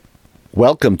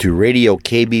Welcome to Radio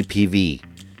KBPV,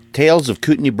 Tales of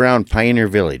Kootenai Brown Pioneer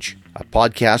Village, a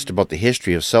podcast about the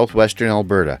history of southwestern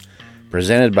Alberta,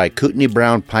 presented by Kootenai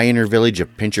Brown Pioneer Village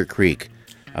of Pincher Creek,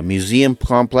 a museum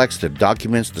complex that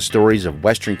documents the stories of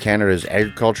Western Canada's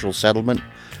agricultural settlement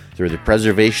through the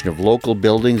preservation of local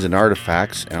buildings and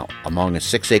artifacts among a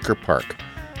 6-acre park.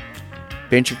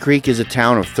 Pincher Creek is a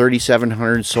town of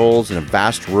 3,700 souls in a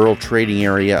vast rural trading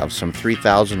area of some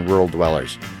 3,000 rural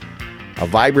dwellers. A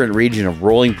vibrant region of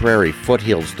rolling prairie,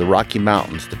 foothills, the Rocky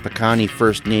Mountains, the Piikani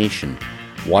First Nation,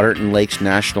 Waterton Lakes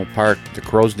National Park, the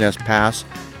Crow's Nest Pass,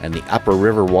 and the upper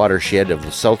river watershed of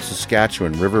the South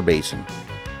Saskatchewan River Basin.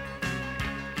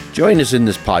 Join us in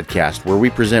this podcast where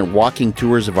we present walking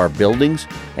tours of our buildings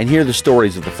and hear the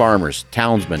stories of the farmers,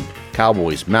 townsmen,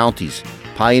 cowboys, Mounties,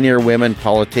 pioneer women,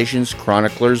 politicians,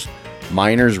 chroniclers,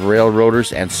 miners,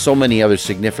 railroaders, and so many other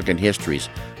significant histories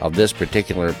of this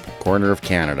particular corner of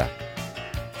Canada.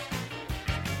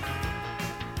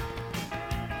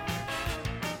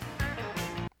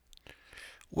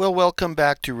 Well, welcome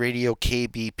back to Radio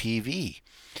KBPV,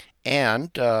 and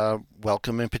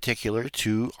welcome in particular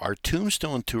to our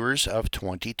Tombstone tours of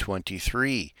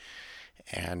 2023.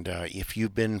 And if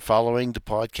you've been following the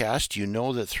podcast, you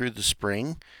know that through the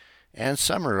spring and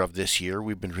summer of this year,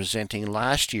 we've been presenting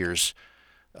last year's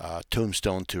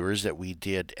Tombstone tours that we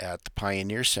did at the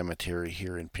Pioneer Cemetery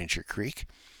here in Pincher Creek.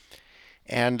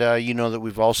 And you know that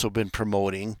we've also been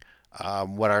promoting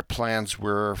what our plans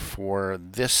were for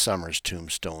this summer's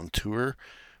Tombstone tour,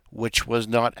 which was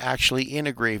not actually in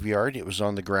a graveyard. It was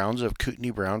on the grounds of Kootenai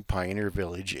Brown Pioneer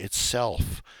Village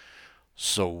itself.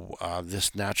 So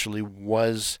this naturally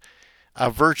was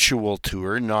a virtual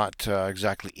tour, not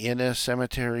exactly in a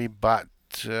cemetery, but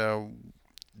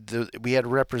we had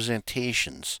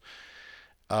representations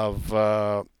of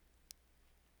a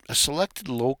selected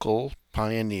local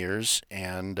pioneers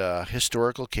and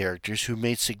historical characters who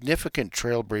made significant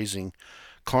trailblazing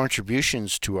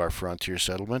contributions to our frontier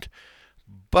settlement,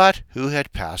 but who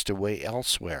had passed away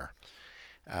elsewhere.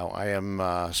 Now, I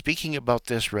am speaking about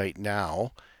this right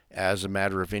now as a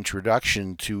matter of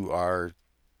introduction to our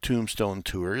Tombstone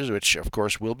tours, which of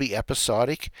course will be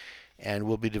episodic and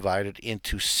will be divided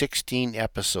into 16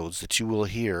 episodes that you will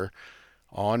hear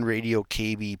on Radio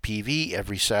KBPV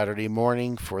every Saturday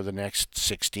morning for the next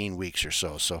 16 weeks or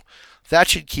so. So that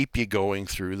should keep you going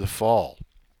through the fall.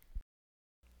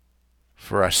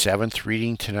 For our 7th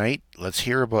reading tonight, let's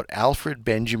hear about Alfred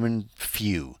Benjamin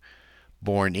Few,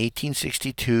 born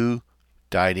 1862,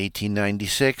 died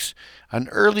 1896, an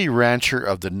early rancher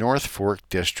of the North Fork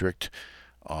District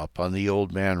up on the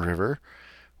Old Man River.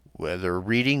 The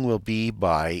reading will be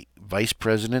by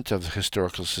Vice-President of the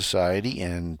Historical Society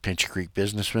and Pincher Creek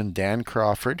businessman Dan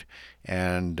Crawford,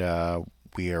 and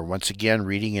we are once again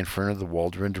reading in front of the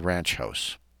Waldron Ranch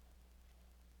House.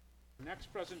 The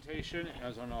next presentation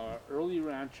is on an early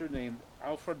rancher named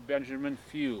Alfred Benjamin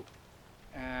Few,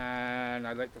 and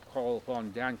I'd like to call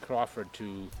upon Dan Crawford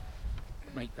to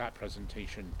make that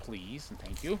presentation, please, and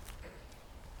thank you.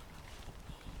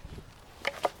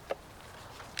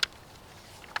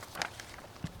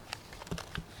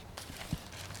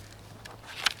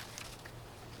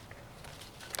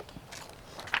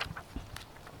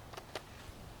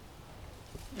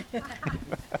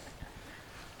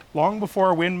 Long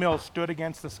before windmills stood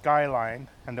against the skyline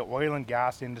and the oil and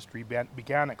gas industry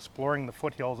began exploring the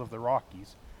foothills of the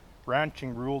Rockies,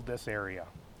 ranching ruled this area.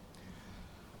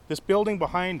 This building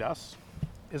behind us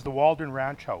is the Waldron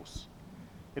Ranch House.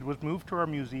 It was moved to our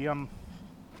museum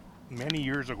many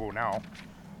years ago now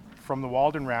from the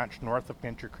Waldron Ranch north of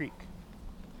Pincher Creek.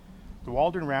 The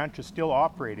Waldron Ranch is still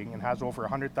operating and has over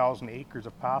 100,000 acres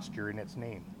of pasture in its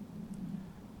name.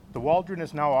 The Waldron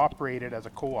is now operated as a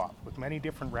co-op, with many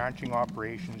different ranching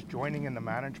operations joining in the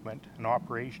management and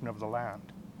operation of the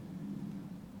land.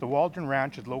 The Waldron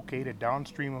Ranch is located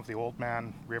downstream of the Old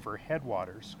Man River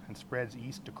headwaters and spreads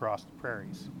east across the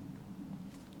prairies.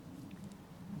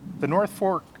 The North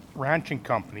Fork Ranching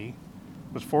Company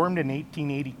was formed in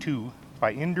 1882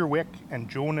 by Inderwick and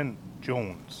Jonan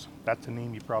Jones. That's a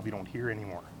name you probably don't hear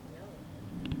anymore.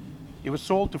 It was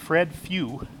sold to Fred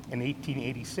Few in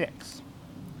 1886.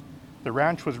 The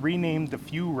ranch was renamed the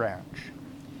Few Ranch.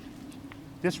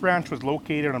 This ranch was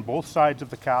located on both sides of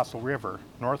the Castle River,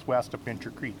 northwest of Pincher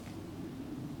Creek.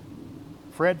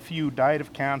 Fred Few died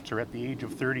of cancer at the age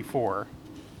of 34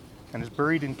 and is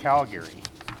buried in Calgary.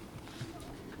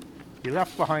 He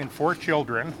left behind 4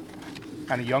 children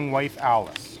and a young wife,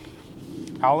 Alice.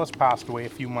 Alice passed away a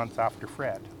few months after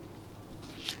Fred.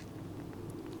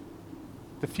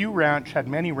 The Few Ranch had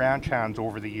many ranch hands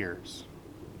over the years.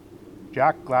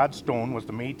 Jack Gladstone was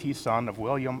the Métis son of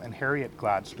William and Harriet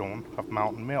Gladstone of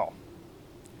Mountain Mill.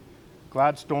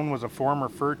 Gladstone was a former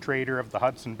fur trader of the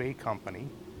Hudson Bay Company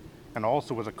and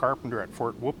also was a carpenter at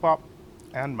Fort Whoop-Up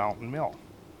and Mountain Mill.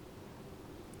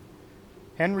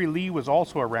 Henry Lee was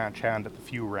also a ranch hand at the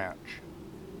Few Ranch.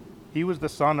 He was the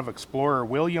son of explorer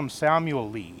William Samuel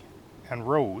Lee and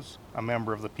Rose, a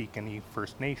member of the Kootenai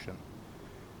First Nation.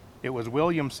 It was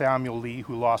William Samuel Lee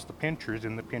who lost the Pinchers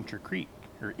in the creek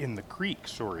in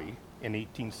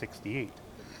 1868.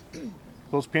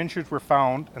 Those Pinchers were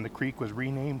found and the creek was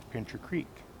renamed Pincher Creek.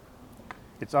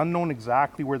 It's unknown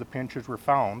exactly where the Pinchers were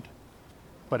found,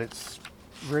 but it's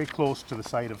very close to the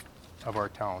site of our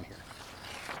town here.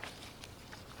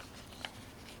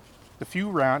 The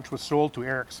Few Ranch was sold to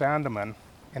Eric Sandeman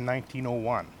in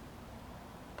 1901.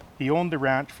 He owned the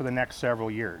ranch for the next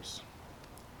several years.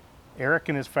 Eric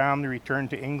and his family returned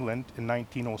to England in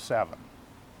 1907.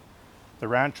 The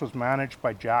ranch was managed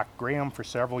by Jack Graham for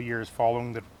several years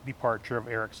following the departure of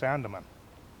Eric Sandeman.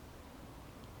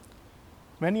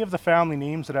 Many of the family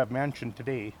names that I've mentioned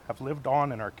today have lived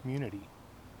on in our community.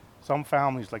 Some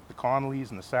families, like the Connollys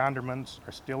and the Sandermans,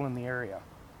 are still in the area.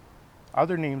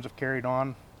 Other names have carried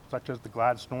on, such as the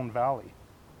Gladstone Valley.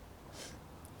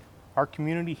 Our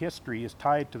community history is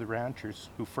tied to the ranchers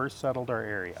who first settled our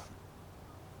area.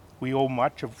 We owe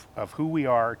much of who we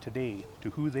are today to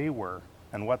who they were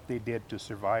and what they did to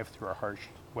survive through our harsh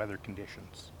weather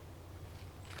conditions.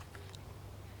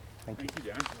 Thank you. Thank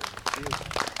you, Dan.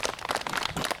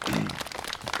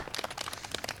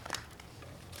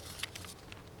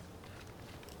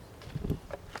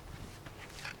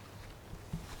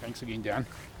 Thanks again, Dan.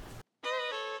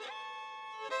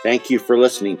 Thank you for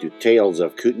listening to Tales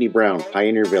of Kootenai Brown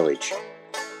Pioneer Village.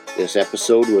 This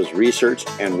episode was researched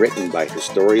and written by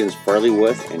historians Farley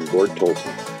Wuth and Gord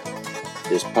Tolton.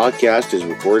 This podcast is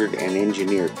recorded and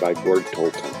engineered by Gord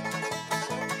Tolton.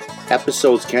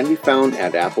 Episodes can be found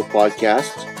at Apple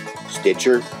Podcasts,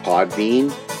 Stitcher,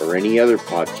 Podbean, or any other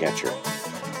podcatcher.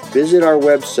 Visit our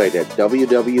website at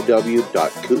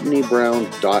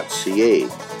www.kootenaibrown.ca.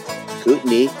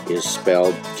 Kootenai is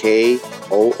spelled Kootenai.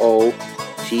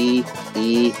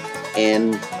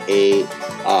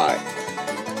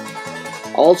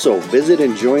 Also, visit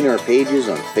and join our pages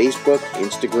on Facebook,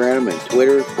 Instagram, and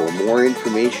Twitter for more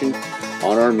information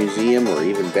on our museum, or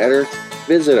even better,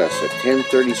 visit us at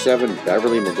 1037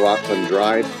 Beverly McLaughlin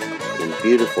Drive in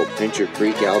beautiful Pincher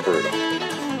Creek, Alberta.